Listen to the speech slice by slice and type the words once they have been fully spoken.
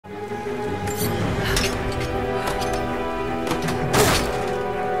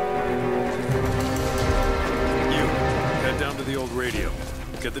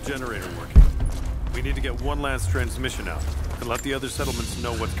generator working. We need to get one last transmission out, and let the other settlements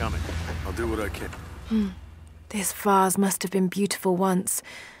know what's coming. I'll do what I can. This vase must have been beautiful once,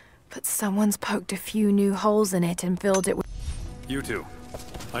 but someone's poked a few new holes in it and filled it with... You two,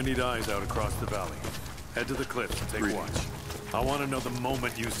 I need eyes out across the valley. Head to the cliffs and take watch. I want to know the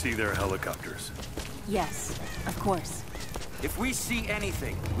moment you see their helicopters. Yes, of course. If we see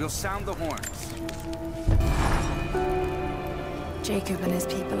anything, we'll sound the horns. Jacob and his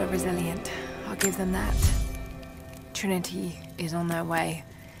people are resilient. I'll give them that. Trinity is on their way.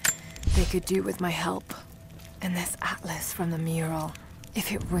 They could do with my help. And this atlas from the mural.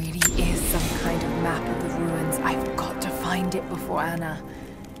 If it really is some kind of map of the ruins, I've got to find it before Anna.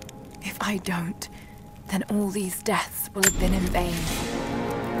 If I don't, then all these deaths will have been in vain.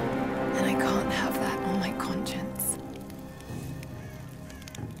 And I can't have that on my conscience.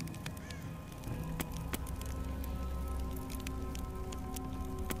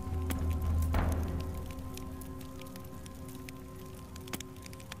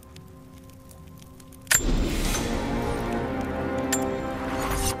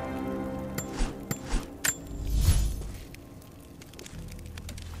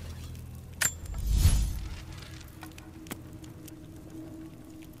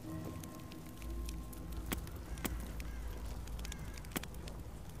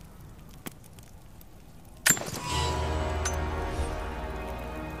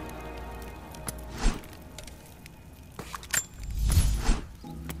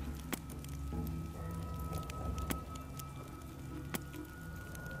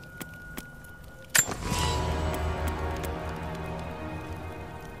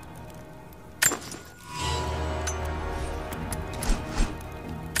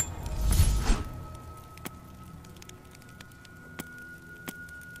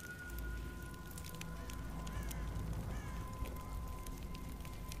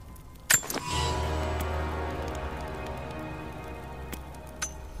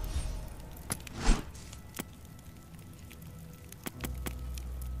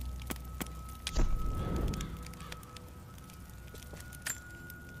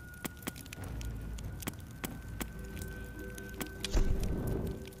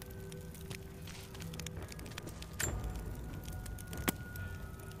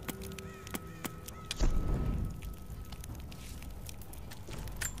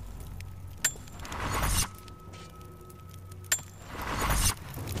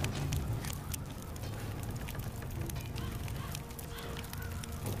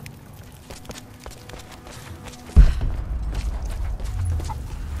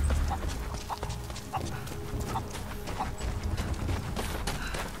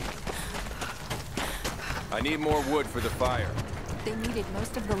 I need more wood for the fire. They needed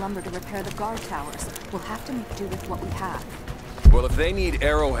most of the lumber to repair the guard towers. We'll have to make do with what we have. Well, if they need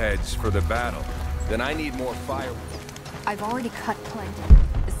arrowheads for the battle, then I need more firewood. I've already cut plenty.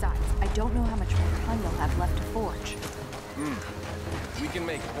 Besides, I don't know how much more time you'll have left to forge. We can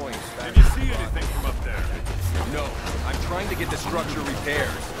make points. Did you see anything from up there? No, I'm trying to get the structure repaired.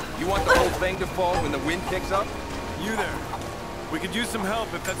 You want the whole thing to fall when the wind picks up? You there. We could use some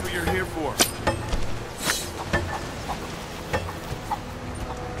help if that's what you're here for.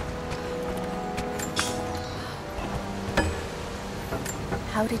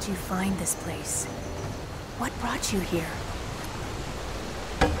 How did you find this place? What brought you here?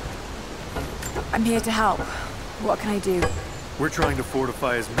 I'm here to help. What can I do? We're trying to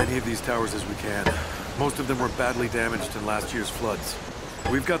fortify as many of these towers as we can. Most of them were badly damaged in last year's floods.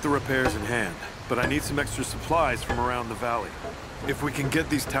 We've got the repairs in hand, but I need some extra supplies from around the valley. If we can get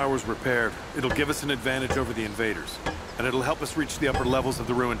these towers repaired, it'll give us an advantage over the invaders, and it'll help us reach the upper levels of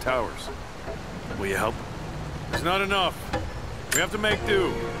the ruined towers. Will you help? There's not enough. We have to make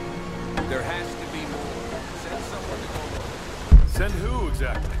do. There has to be more. Send someone to go look. Send who,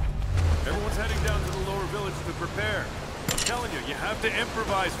 exactly? Everyone's heading down to the lower village to prepare. I'm telling you, you have to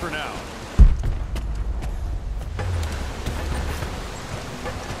improvise for now.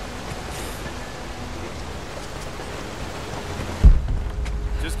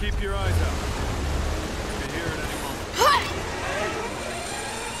 Just keep your eyes out. You'll be here at any moment.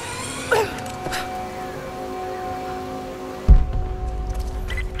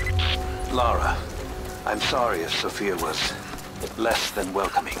 Lara, I'm sorry if Sophia was less than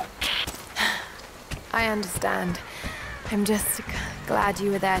welcoming. I understand. I'm just glad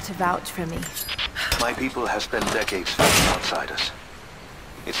you were there to vouch for me. My people have spent decades fighting outsiders.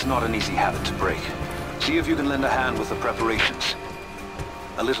 It's not an easy habit to break. See if you can lend a hand with the preparations.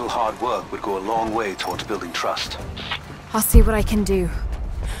 A little hard work would go a long way towards building trust. I'll see what I can do.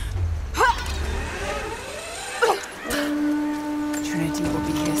 Trinity Trinity will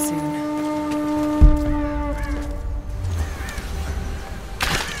be here soon.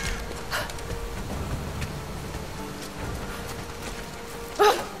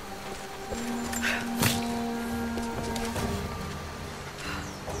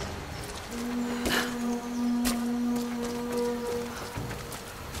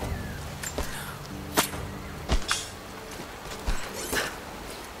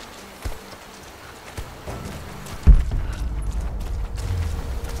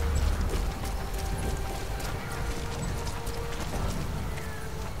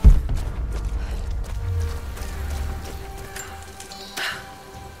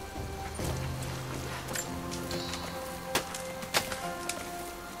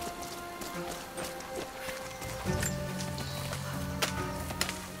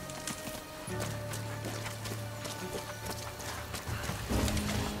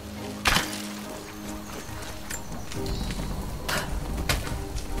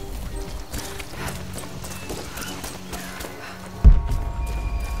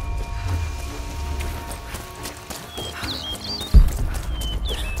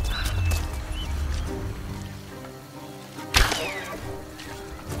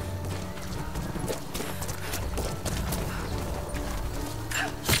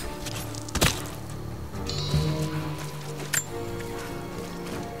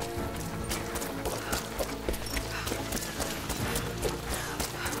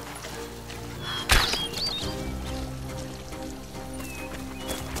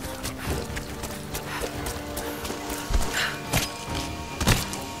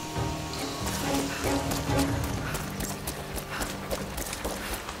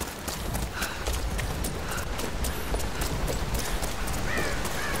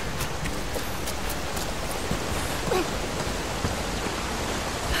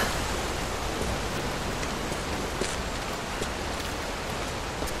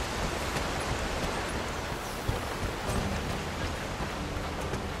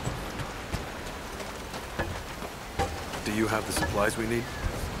 Do you have the supplies we need?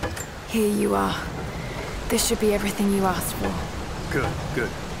 Here you are. This should be everything you asked for. Good, good.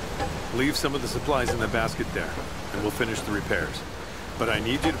 Leave some of the supplies in the basket there, and we'll finish the repairs. But I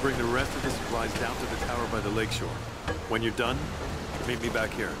need you to bring the rest of the supplies down to the tower by the lakeshore. When you're done, meet me back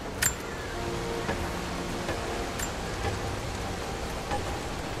here.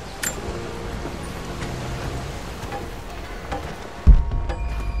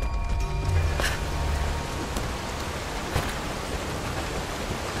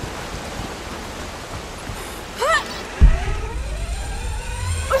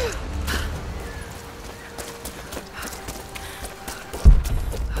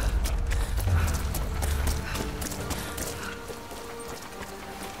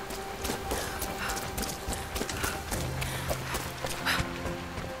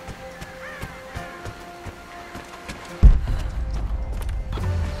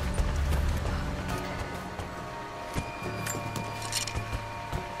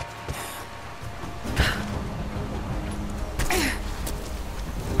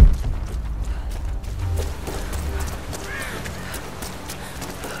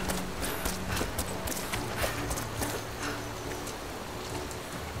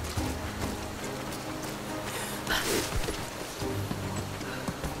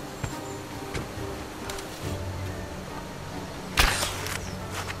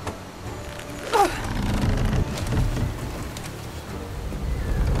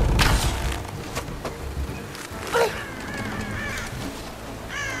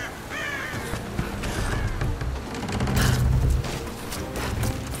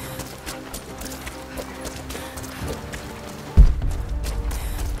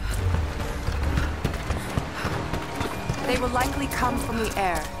 They will likely come from the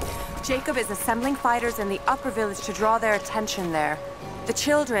air. Jacob is assembling fighters in the upper village to draw their attention there. The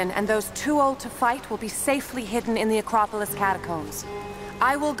children and those too old to fight will be safely hidden in the Acropolis catacombs.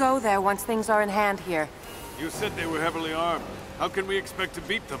 I will go there once things are in hand here. You said they were heavily armed. How can we expect to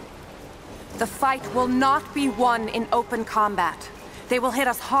beat them? The fight will not be won in open combat. They will hit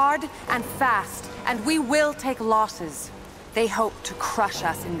us hard and fast, and we will take losses. They hope to crush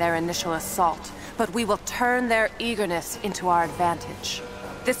us in their initial assault, but we will turn their eagerness into our advantage.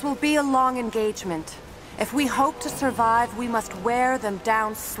 This will be a long engagement. If we hope to survive, we must wear them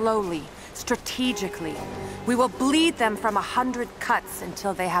down slowly, strategically. We will bleed them from 100 cuts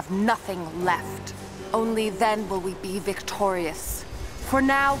until they have nothing left. Only then will we be victorious. For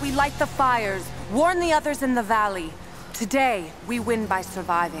now, we light the fires, warn the others in the valley. Today, we win by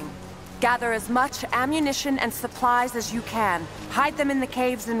surviving. Gather as much ammunition and supplies as you can. Hide them in the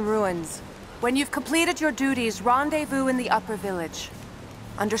caves and ruins. When you've completed your duties, rendezvous in the upper village.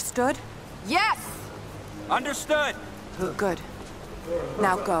 Understood? Yes! Understood! Good.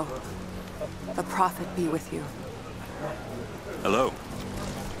 Now go. The Prophet be with you. Hello.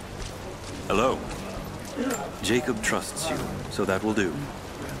 Hello. Jacob trusts you, so that will do.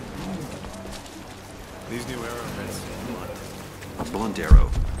 These new arrowheads seem blunt. A blunt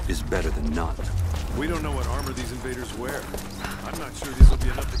arrow is better than none. We don't know what armor these invaders wear. I'm not sure these will be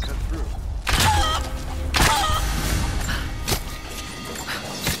enough to cut through.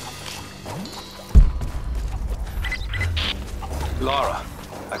 Lara,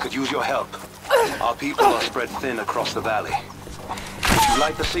 I could use your help. Our people are spread thin across the valley. If you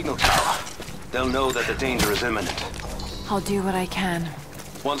light the signal tower, they'll know that the danger is imminent. I'll do what I can.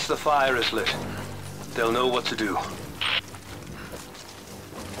 Once the fire is lit, they'll know what to do.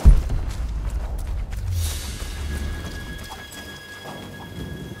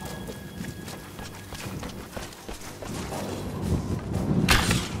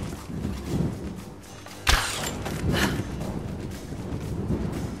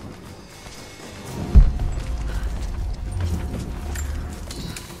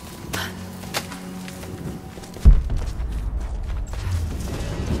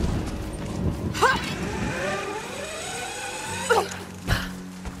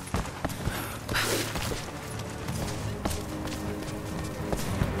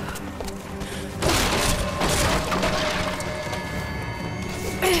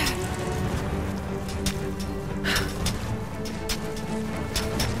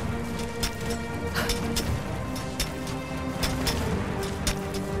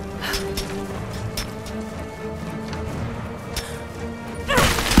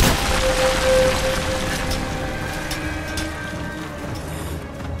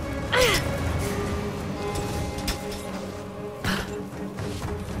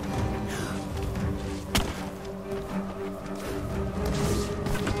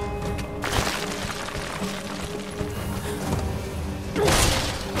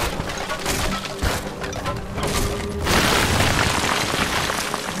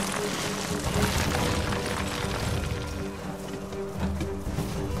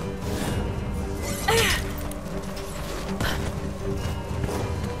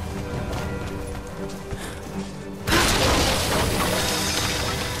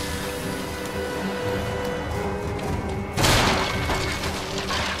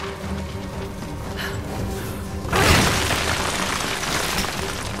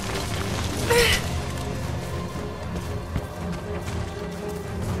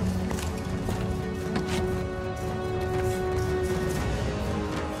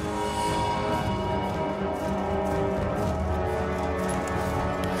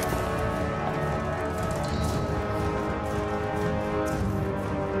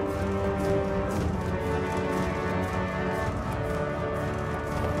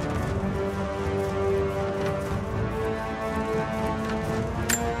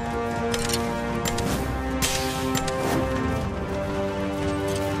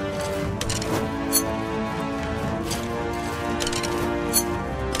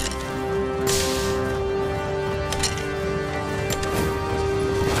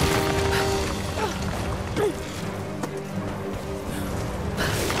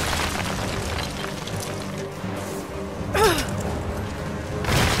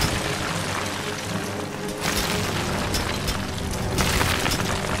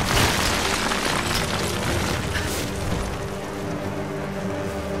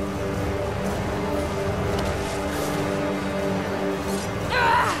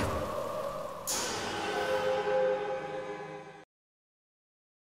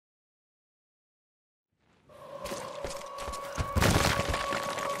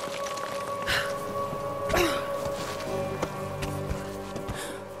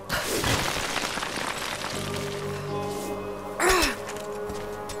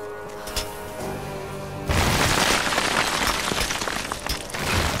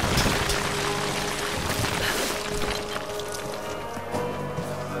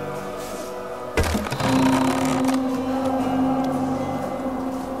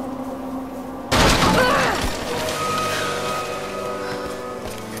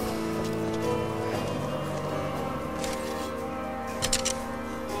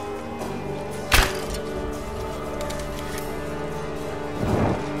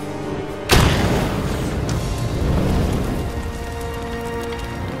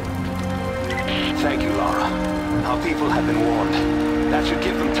 people have been warned. That should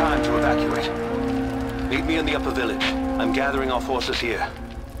give them time to evacuate. Meet me in the upper village. I'm gathering our forces here.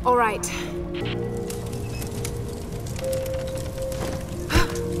 All right.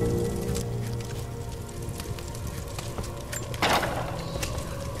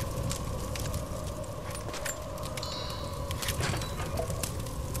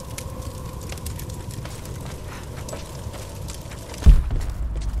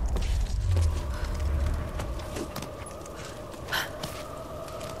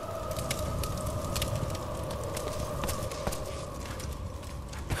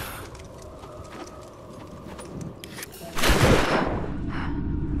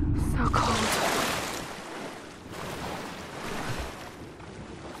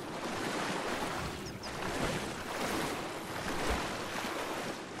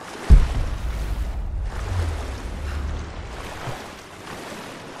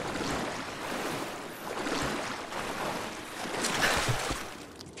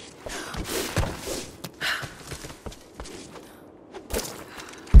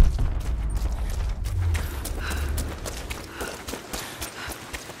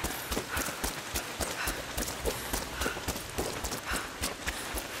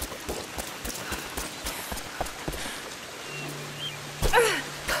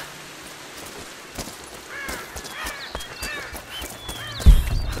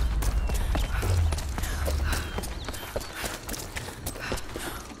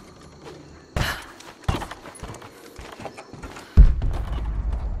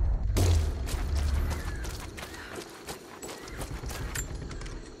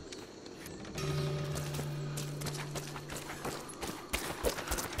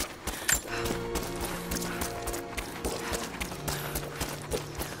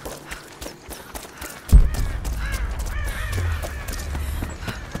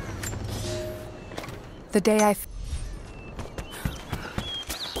 The day I...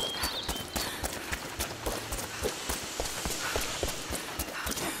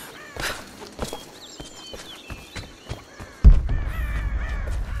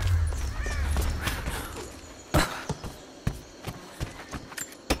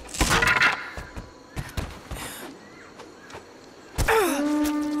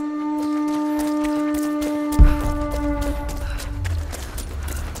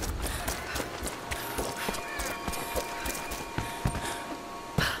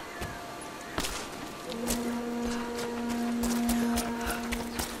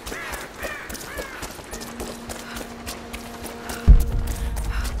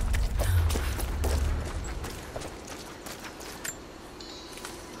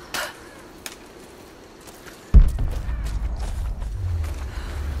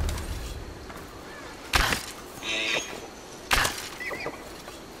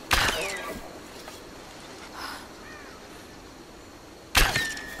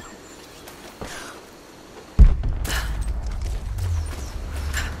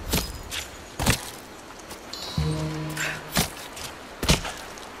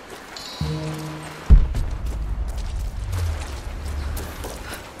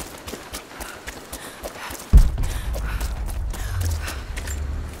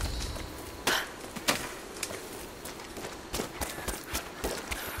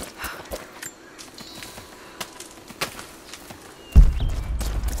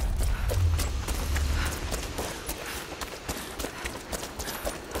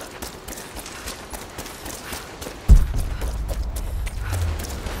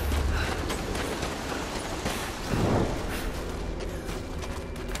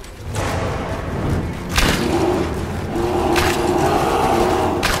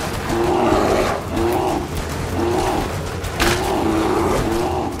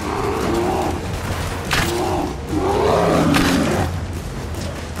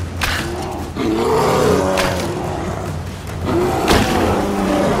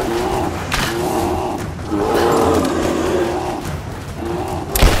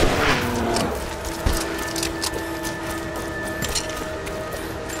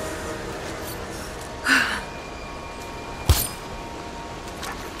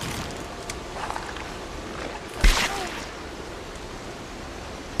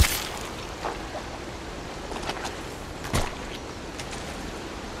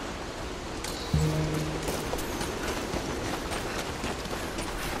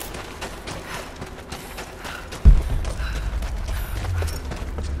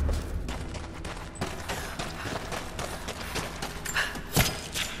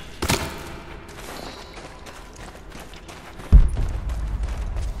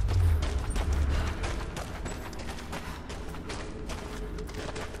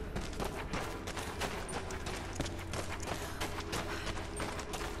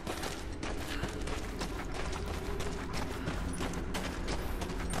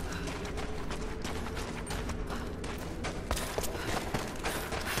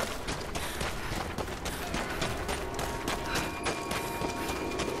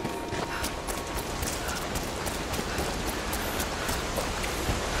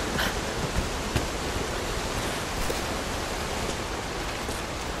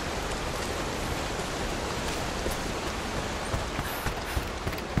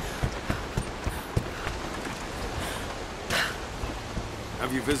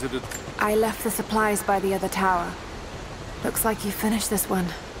 Have you visited? I left the supplies by the other tower. Looks like you finished this one.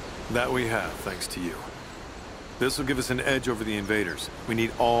 That we have, thanks to you. This will give us an edge over the invaders. We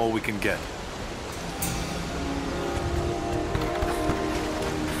need all we can get.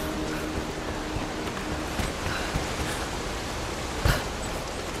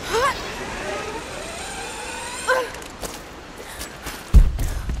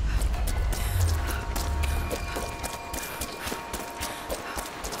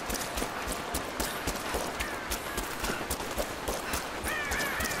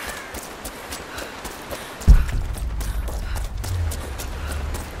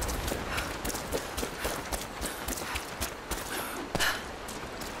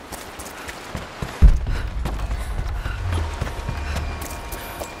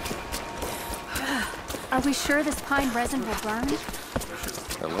 Are we sure this pine resin will burn?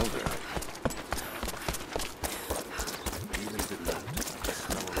 Hello there.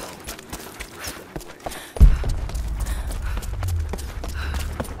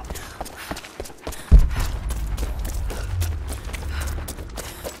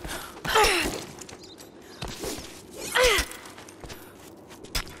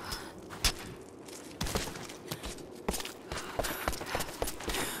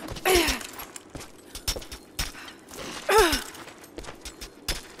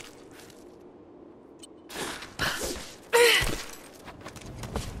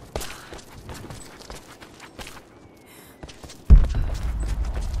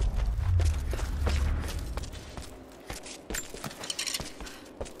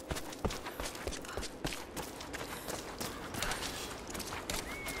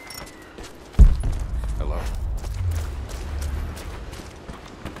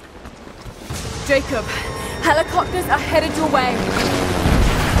 Jacob, helicopters are headed your way.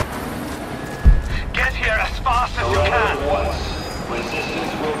 Get here as fast as you can.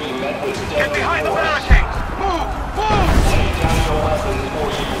 Resistance will be met with death. Get behind the barricades! Move! Move! Lay down your weapons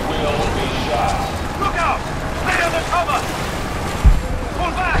or you will be shot. Look out! Stay under cover!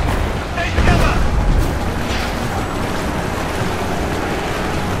 Pull back! Stay together!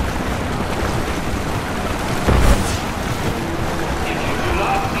 If you do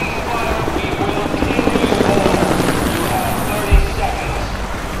not cease fire, we will kill you all. You have 30 seconds.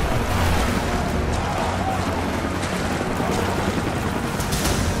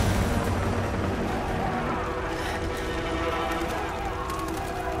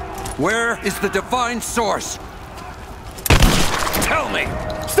 Where is the divine source? Tell me!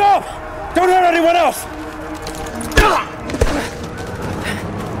 Stop! Don't hurt anyone else!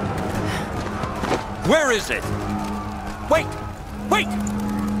 Where is it? Wait! Wait!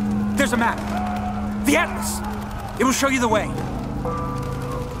 There's a map. The Atlas. It will show you the way.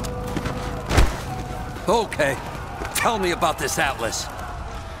 Okay. Tell me about this Atlas.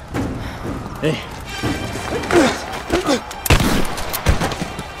 Hey.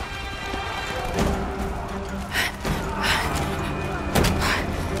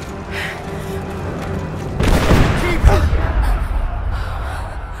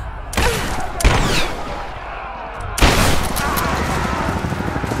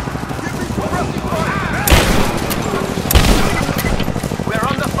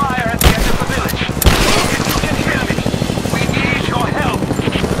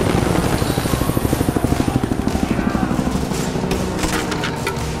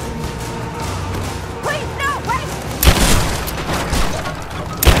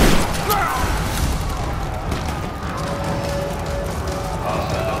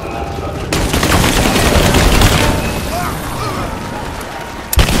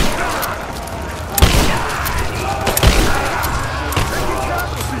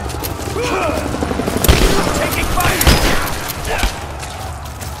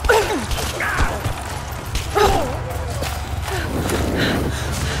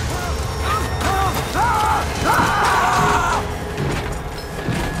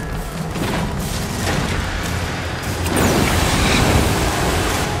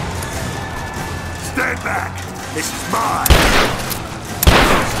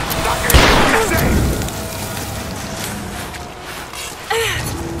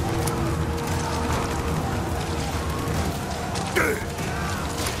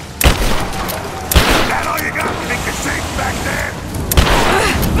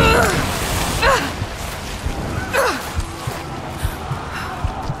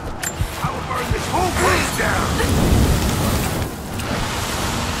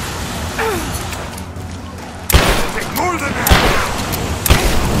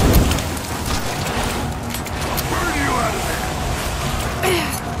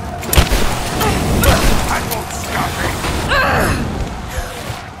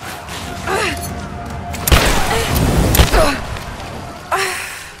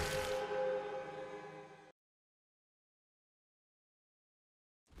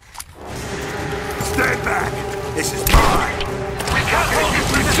 Stand back! This is mine! We can't hold this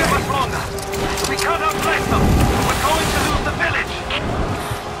position much longer! We can't outplay them! We're going to lose the village!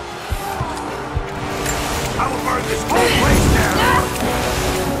 I will burn this whole place down!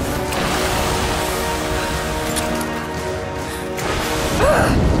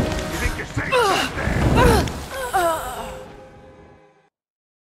 You think you're safe up there?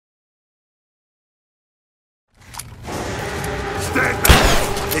 Stand back!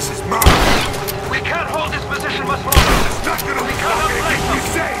 This is mine! We can't hold this position much longer! It's not gonna We be can't okay. outplay them! You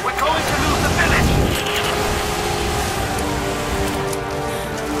say! We're going to lose the village!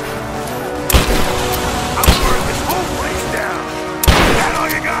 I will burn this whole place down! Is that all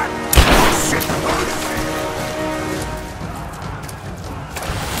you got? Oh shit, the road is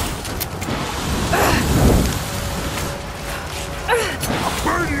I'll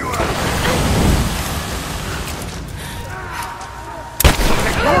burn you up!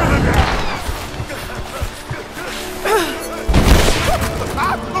 Take more than that!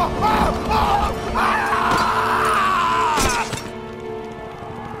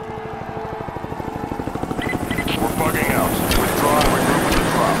 We're bugging out. Withdraw and regroup with the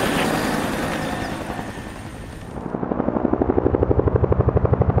crowd.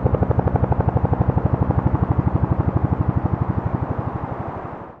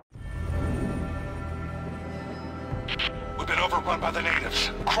 We've been overrun by the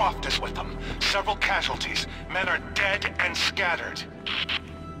natives. Croft is with them. Several casualties. Men are dead and scattered.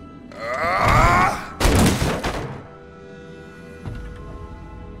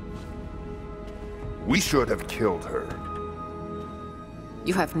 We should have killed her.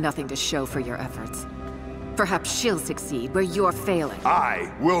 You have nothing to show for your efforts. Perhaps she'll succeed where you're failing.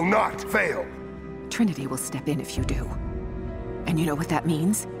 I will not fail! Trinity will step in if you do. And you know what that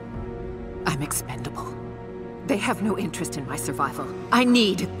means? I'm expendable. They have no interest in my survival. I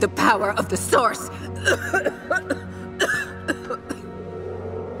need the power of the Source!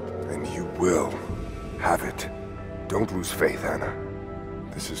 And you will have it. Don't lose faith, Anna.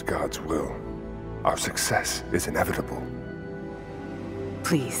 This is God's will. Our success is inevitable.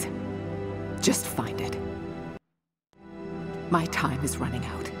 Please, just find it. My time is running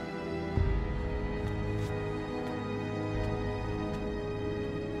out.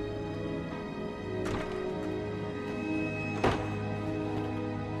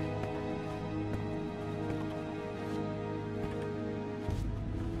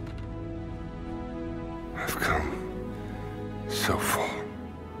 I've come so far.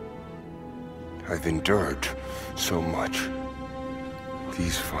 I've endured so much.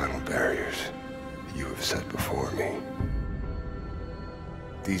 These final barriers you have set before me.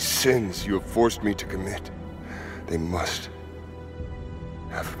 These sins you have forced me to commit, they must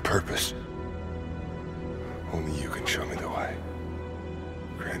have a purpose. Only you can show me the way.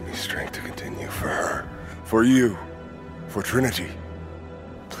 Grant me strength to continue for her, for you, for Trinity.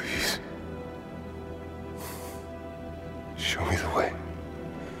 Please. Show me the way.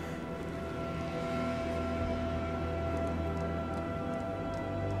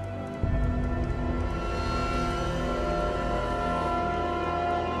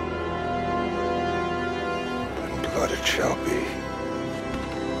 Blood it shall be.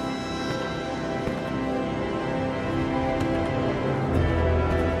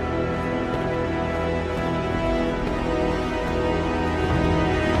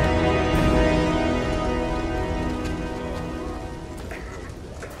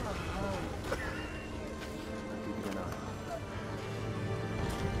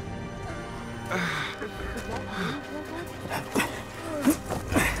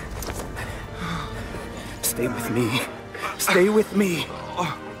 Stay with me. Stay with me.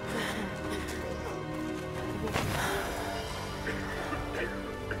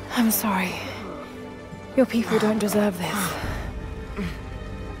 I'm sorry. Your people don't deserve this.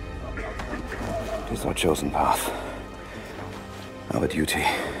 It is our chosen path. Our duty.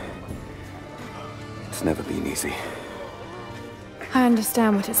 It's never been easy. I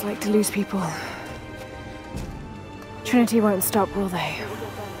understand what it's like to lose people. Trinity won't stop, will they?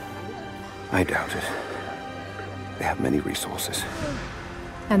 I doubt it. They have many resources.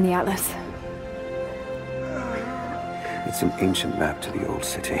 And the Atlas? It's an ancient map to the old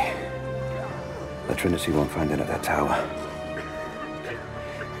city. The Trinity won't find it at that tower.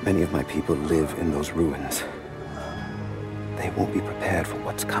 Many of my people live in those ruins. They won't be prepared for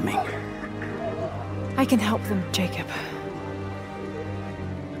what's coming. I can help them, Jacob.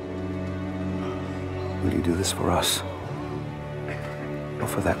 Will you do this for us? Or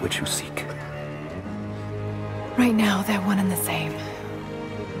for that which you seek? Right now, they're one and the same.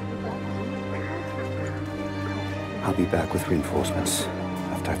 I'll be back with reinforcements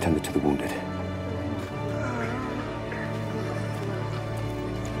after I've tended to the wounded.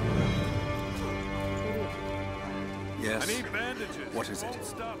 Yes. I need bandages. What is it?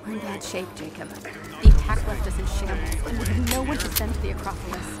 We're in bad shape, Jacob. The attack left us in shambles, and we have no one to send to the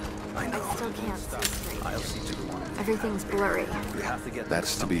Acropolis. I know. I still can't see straight. I'll see to the one. Everything's blurry. We have to get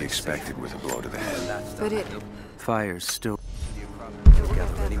That's to be expected with a blow to the head. But it... Fire's still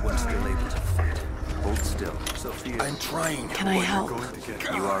together. Anyone's still able to fight. Hold still. Sophia. I'm trying. Can I help?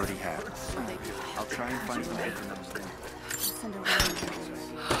 You already have. I'll try and find some way to understand.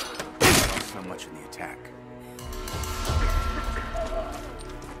 Not so much in the attack.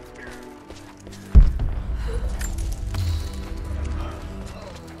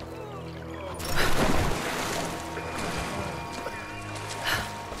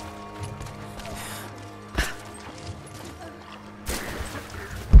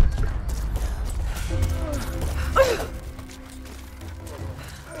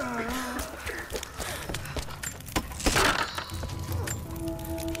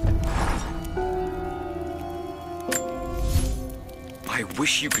 I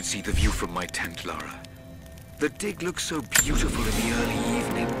wish you could see the view from my tent, Lara. The dig looks so beautiful in the early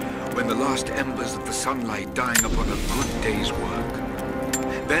evening, when the last embers of the sunlight dying upon a good day's work.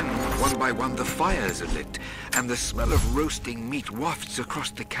 Then, one by one, the fires are lit, and the smell of roasting meat wafts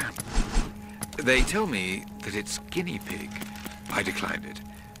across the camp. They tell me that it's guinea pig. I declined it.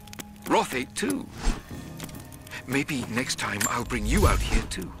 Roth ate too. Maybe next time I'll bring you out here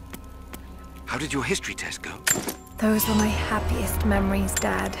too. How did your history test go? Those were my happiest memories,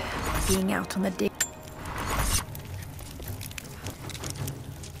 Dad. Being out on the dig.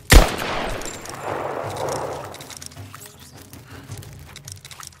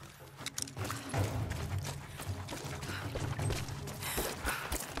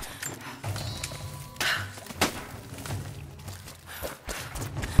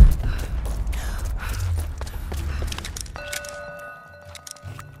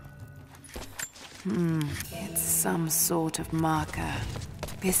 It's some sort of marker.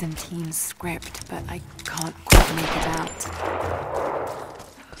 Byzantine script, but I can't quite make it out.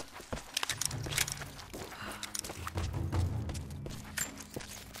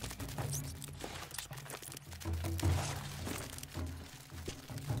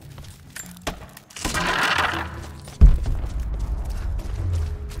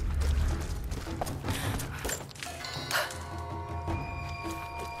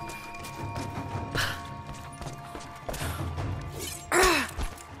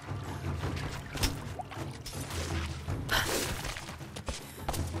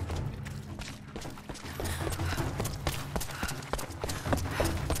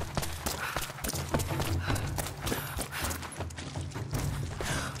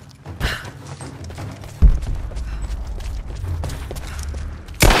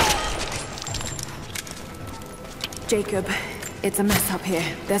 Jacob, it's a mess up here.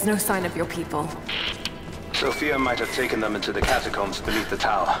 There's no sign of your people. Sophia might have taken them into the catacombs beneath the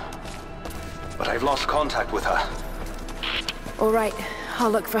tower. But I've lost contact with her. All right, I'll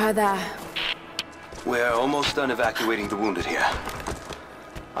look for her there. We're almost done evacuating the wounded here.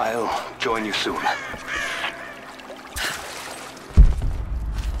 I'll join you soon.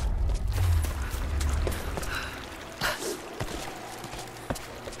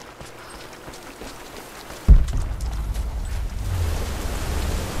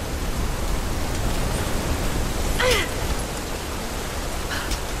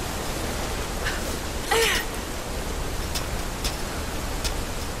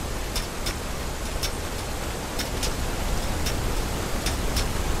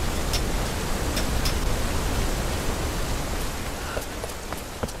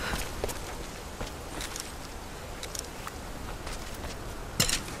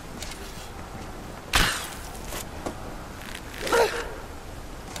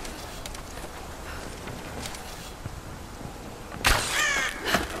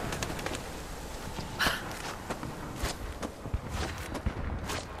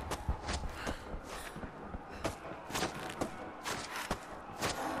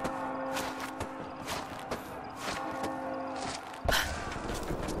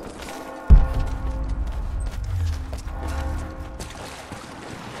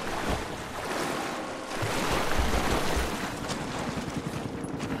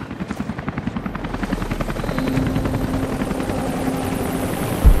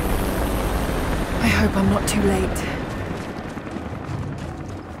 I hope I'm not too late.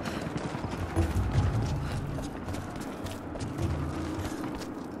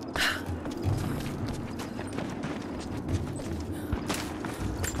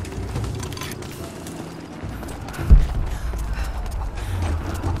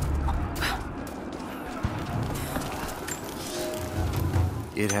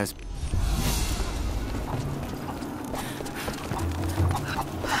 It has...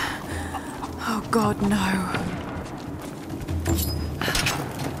 Oh God, no.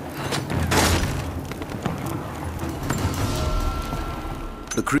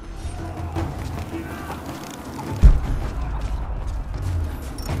 The crew...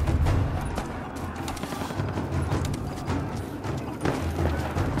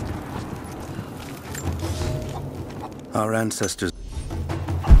 Our ancestors...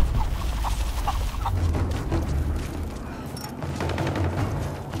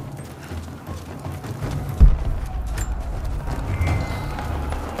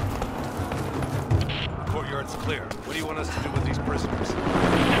 Courtyard's clear. What do you want us to do with these prisoners?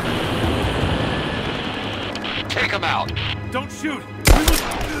 Take them out! Don't shoot!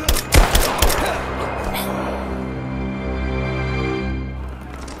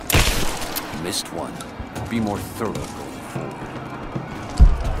 Missed one. Be more thorough going forward.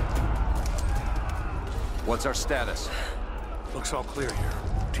 What's our status? Looks all clear here.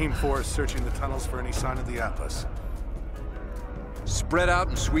 Team 4 is searching the tunnels for any sign of the Atlas. Spread out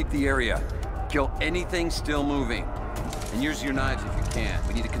and sweep the area. Kill anything still moving. And use your knives if you can.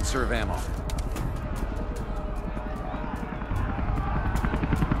 We need to conserve ammo.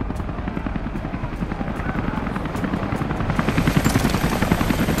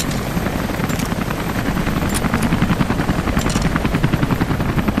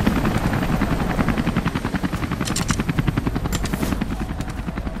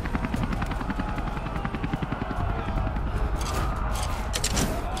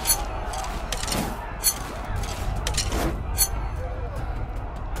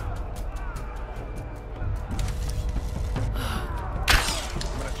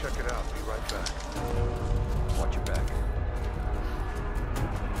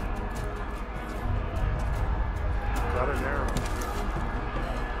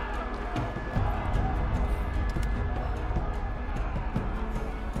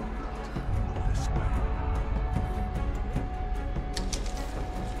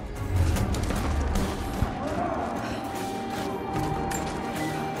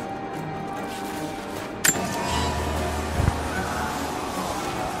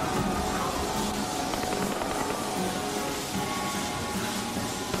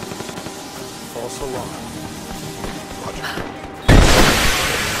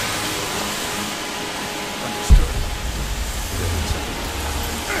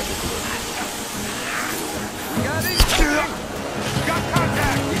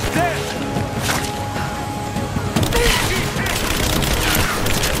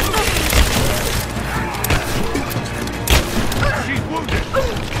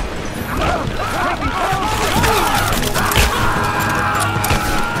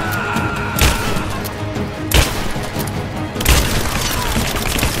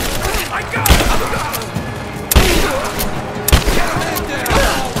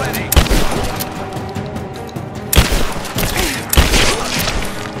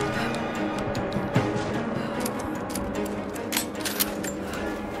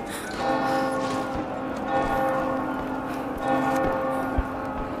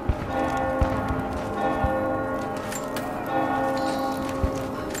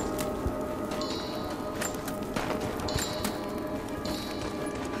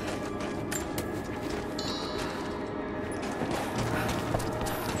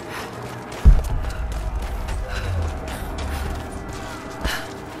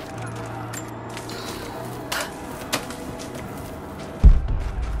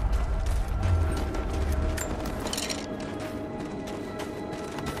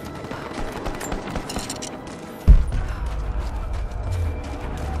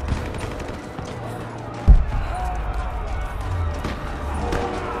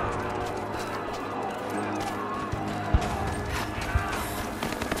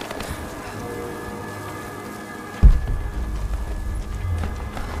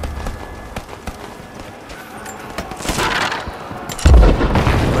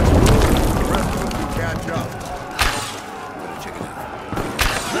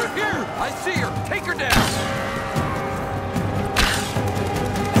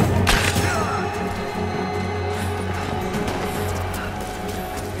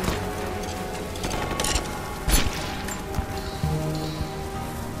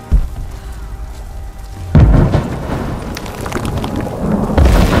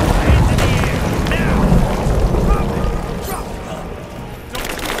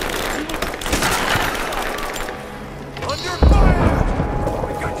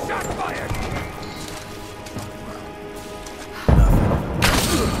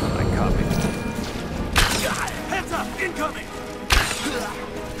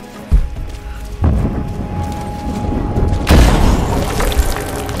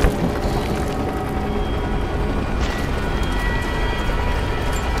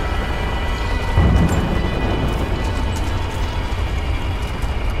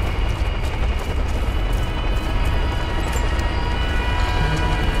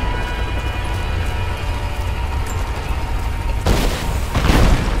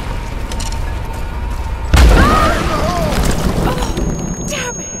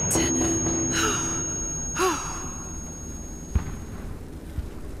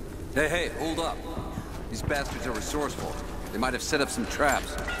 hold up. These bastards are resourceful. They might have set up some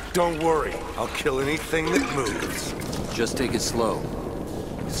traps. Don't worry. I'll kill anything that moves. Just take it slow.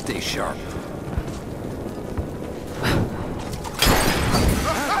 Stay sharp.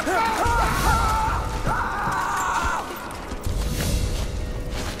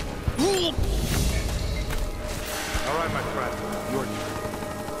 All right, my friend. Your turn.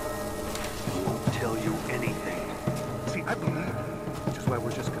 I won't tell you anything. See, I believe you, which is why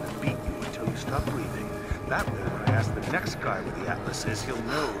we're just gonna beat you until you stop breathing. That way, when I ask the next guy where the Atlas is, he'll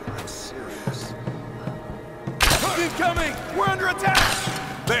know I'm serious. Incoming! We're under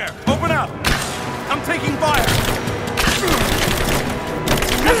attack! There, open up! I'm taking fire!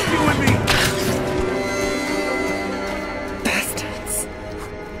 Just you and me! Bastards.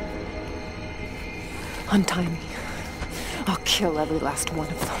 Untie me. I'll kill every last one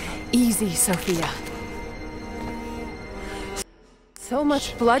of them. Easy, Sophia. So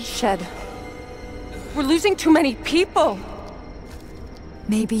much bloodshed. We're losing too many people.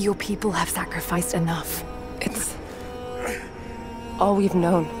 Maybe your people have sacrificed enough. It's all we've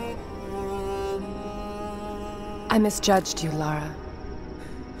known. I misjudged you, Lara.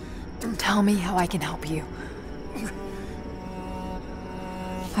 Tell me how I can help you.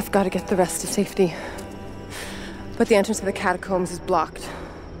 I've got to get the rest to safety. But the entrance to the catacombs is blocked.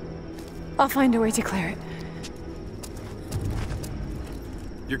 I'll find a way to clear it.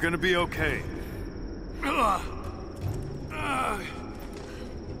 You're gonna be okay.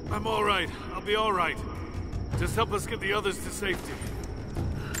 I'm all right. I'll be all right. Just help us get the others to safety.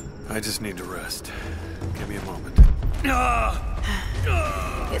 I just need to rest. Give me a moment.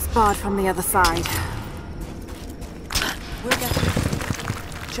 It's barred from the other side. We'll get there.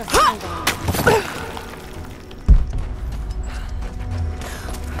 Just hold on.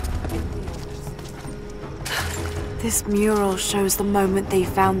 This mural shows the moment they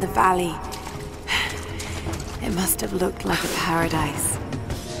found the valley. It must have looked like a paradise.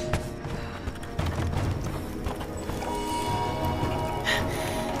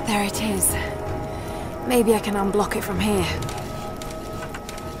 There it is. Maybe I can unblock it from here.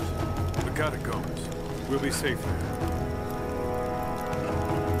 The catacombs. We'll be safe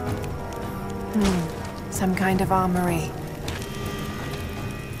there. Some kind of armory.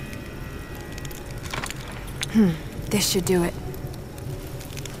 This should do it.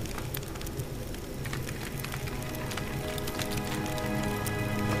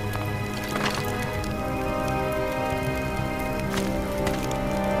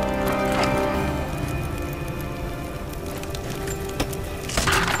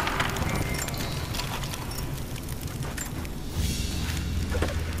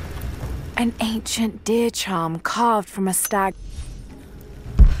 An ancient deer charm carved from a stag.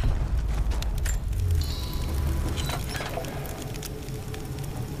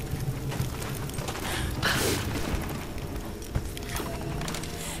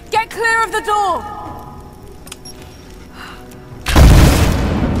 Get clear of the door!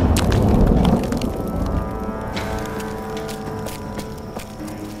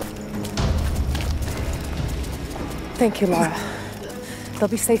 Thank you, Lara. They'll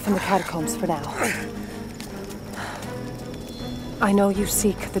be safe in the catacombs for now. I know you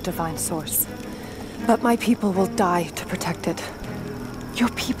seek the Divine Source, but my people will die to protect it. Your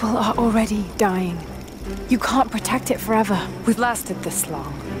people are already dying. You can't protect it forever. We've lasted this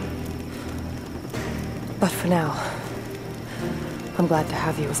long. But for now, I'm glad to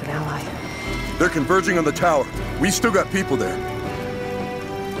have you as an ally. They're converging on the tower. We still got people there.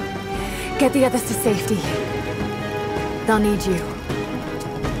 Get the others to safety. They'll need you.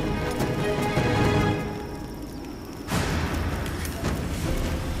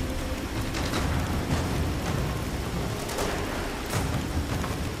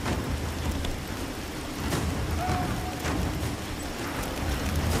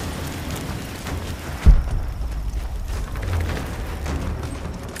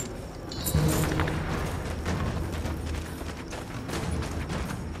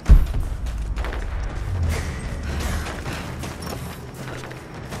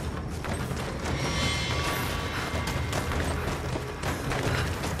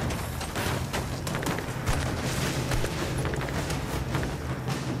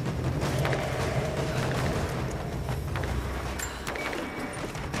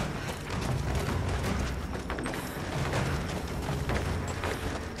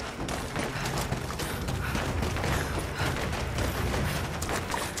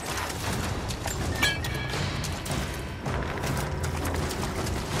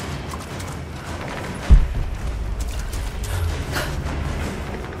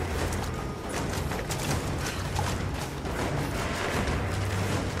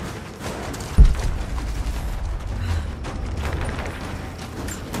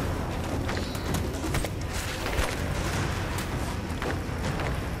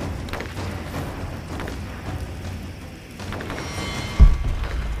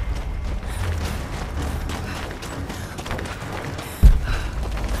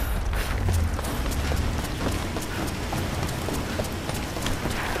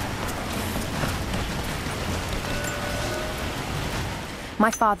 My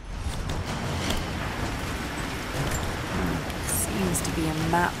father... Seems to be a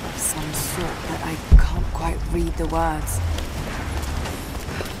map of some sort, but I can't quite read the words.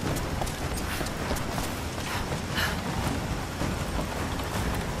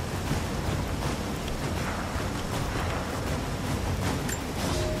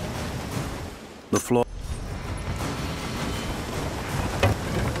 The floor.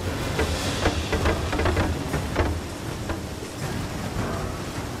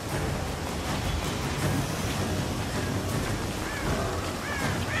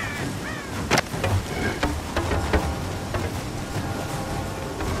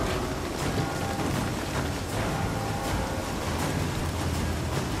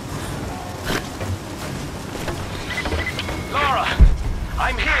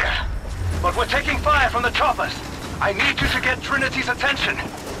 I'm here, but we're taking fire from the choppers. I need you to get Trinity's attention.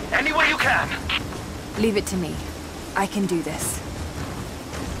 Any way you can. Leave it to me. I can do this.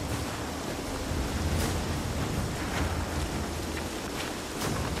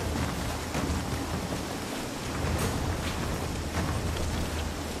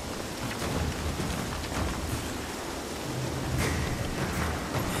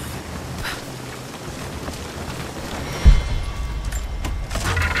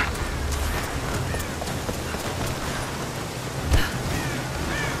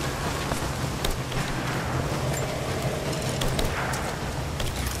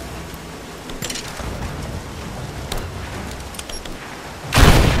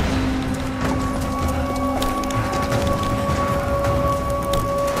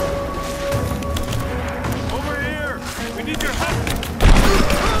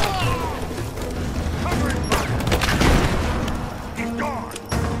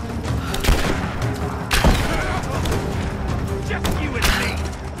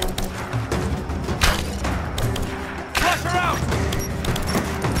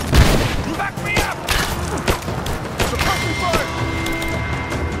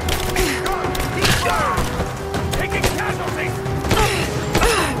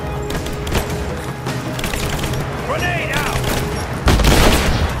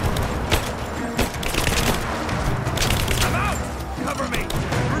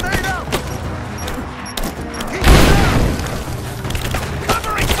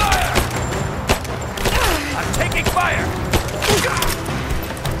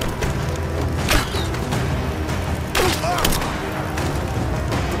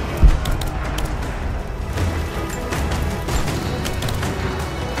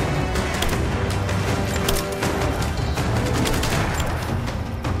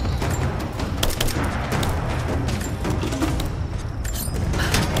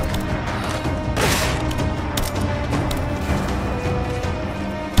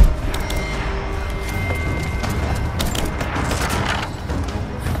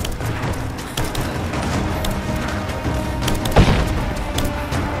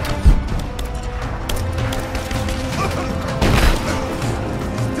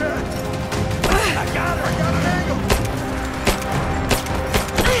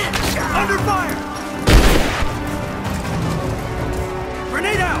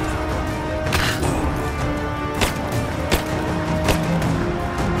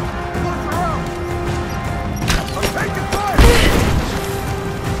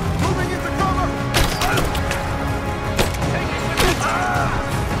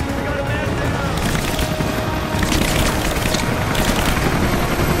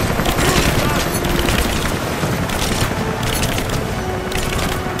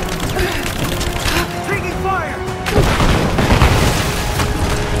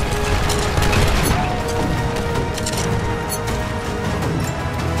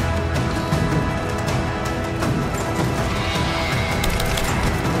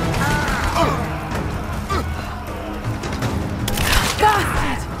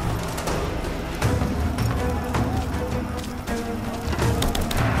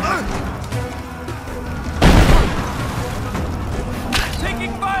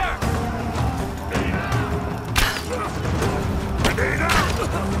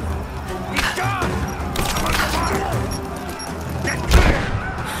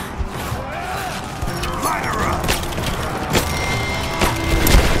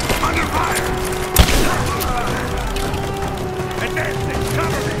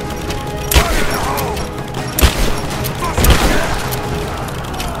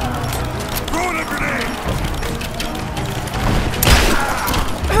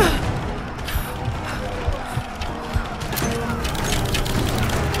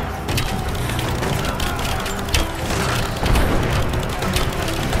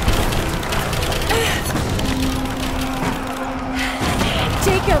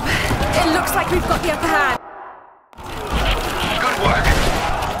 Looks like we've got the upper hand. Good work.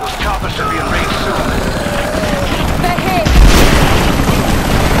 Those choppers should be in range soon. They're hit.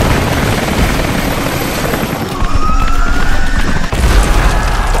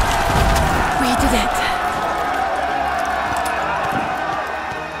 We did it.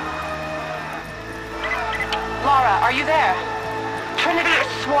 Lara, are you there? Trinity is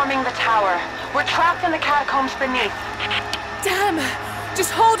swarming the tower. We're trapped in the catacombs beneath. Damn!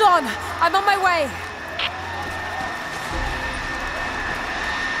 Just hold on! I'm on my way!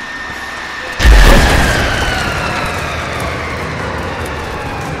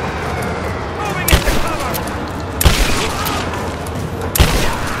 Moving into cover!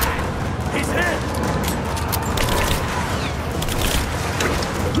 He's hit!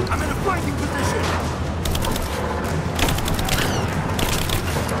 I'm in a fighting position!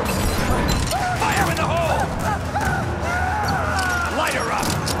 Fire in the hole! Light her up!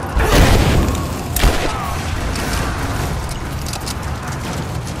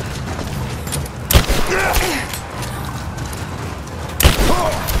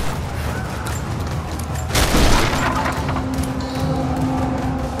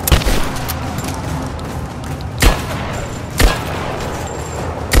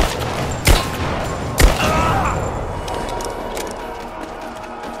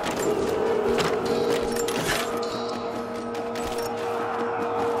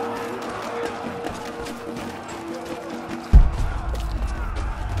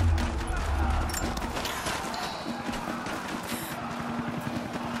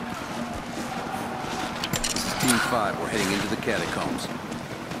 Team 5, we're heading into the catacombs.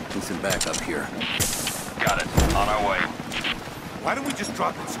 Need some backup here. Got it. On our way. Why don't we just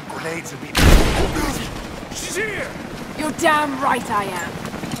drop in some grenades and be... She's here! You're damn right I am.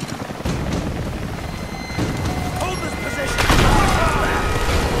 Hold this position!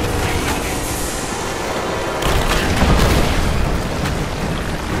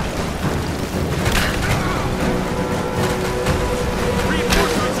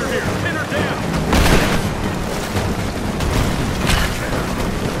 Reinforcements are here! Pin her down!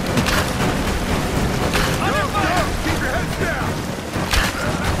 Under fire! Keep your heads down!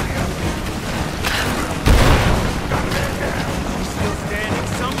 Still standing,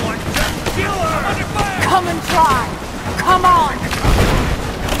 someone just kill her! Under fire! Come and try! Come on!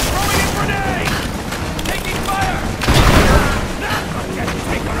 Throwing a grenade! Taking fire! Okay,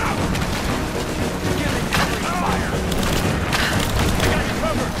 take her out! Giving covering fire! I got you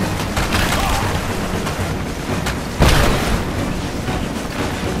covered!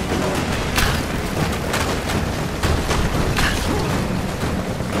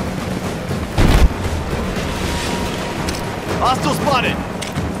 Hostile spotted!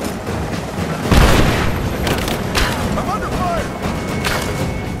 I'm under fire!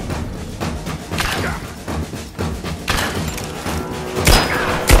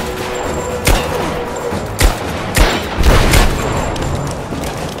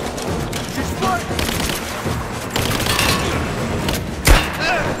 She's fighting!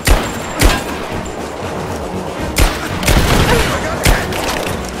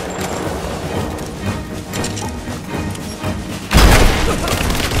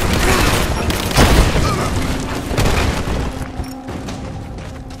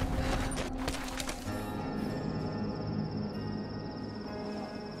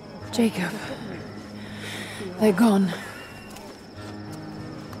 Jacob. They're gone.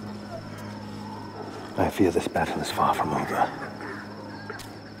 I fear this battle is far from over.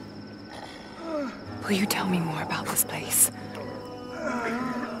 Will you tell me more about this place?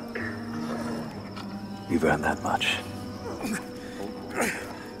 You've earned that much.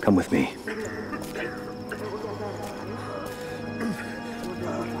 Come with me.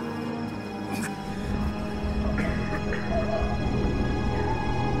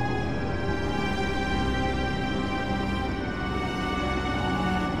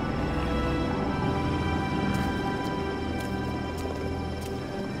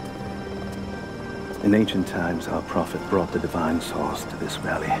 In ancient times, our prophet brought the divine source to this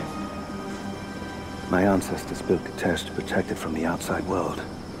valley. My ancestors built Kitezh to protect it from the outside world.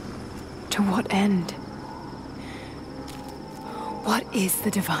 To what end? What is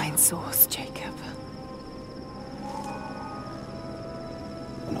the divine source, Jacob?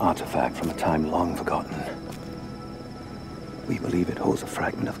 An artifact from a time long forgotten. We believe it holds a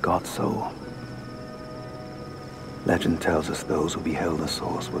fragment of God's soul. Legend tells us those who beheld the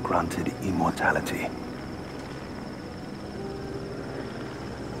source were granted immortality.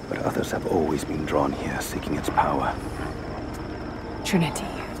 But others have always been drawn here, seeking its power. Trinity.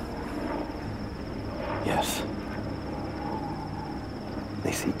 Yes.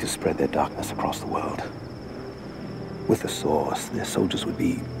 They seek to spread their darkness across the world. With the Source, their soldiers would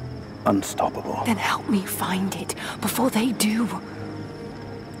be unstoppable. Then help me find it before they do.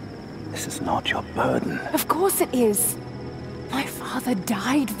 This is not your burden. Of course it is. My father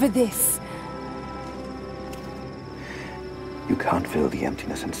died for this. You can't fill the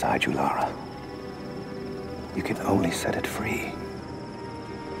emptiness inside you, Lara. You can only set it free.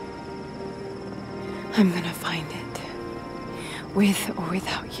 I'm gonna find it. With or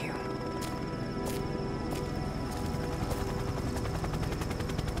without you.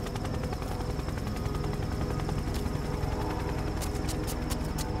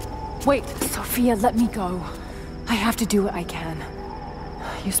 Wait, Sophia, let me go. I have to do what I can.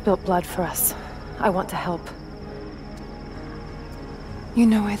 You spilt blood for us. I want to help. You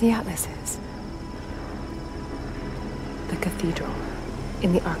know where the Atlas is? The cathedral,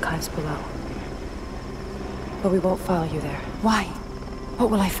 in the archives below. But we won't follow you there. Why? What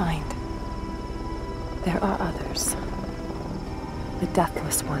will I find? There are others. The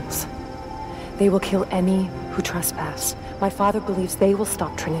Deathless Ones. They will kill any who trespass. My father believes they will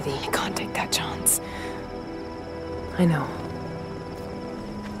stop Trinity. I can't take that chance. I know.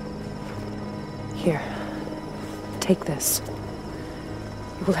 Here. Take this.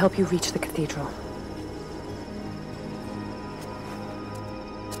 It will help you reach the cathedral.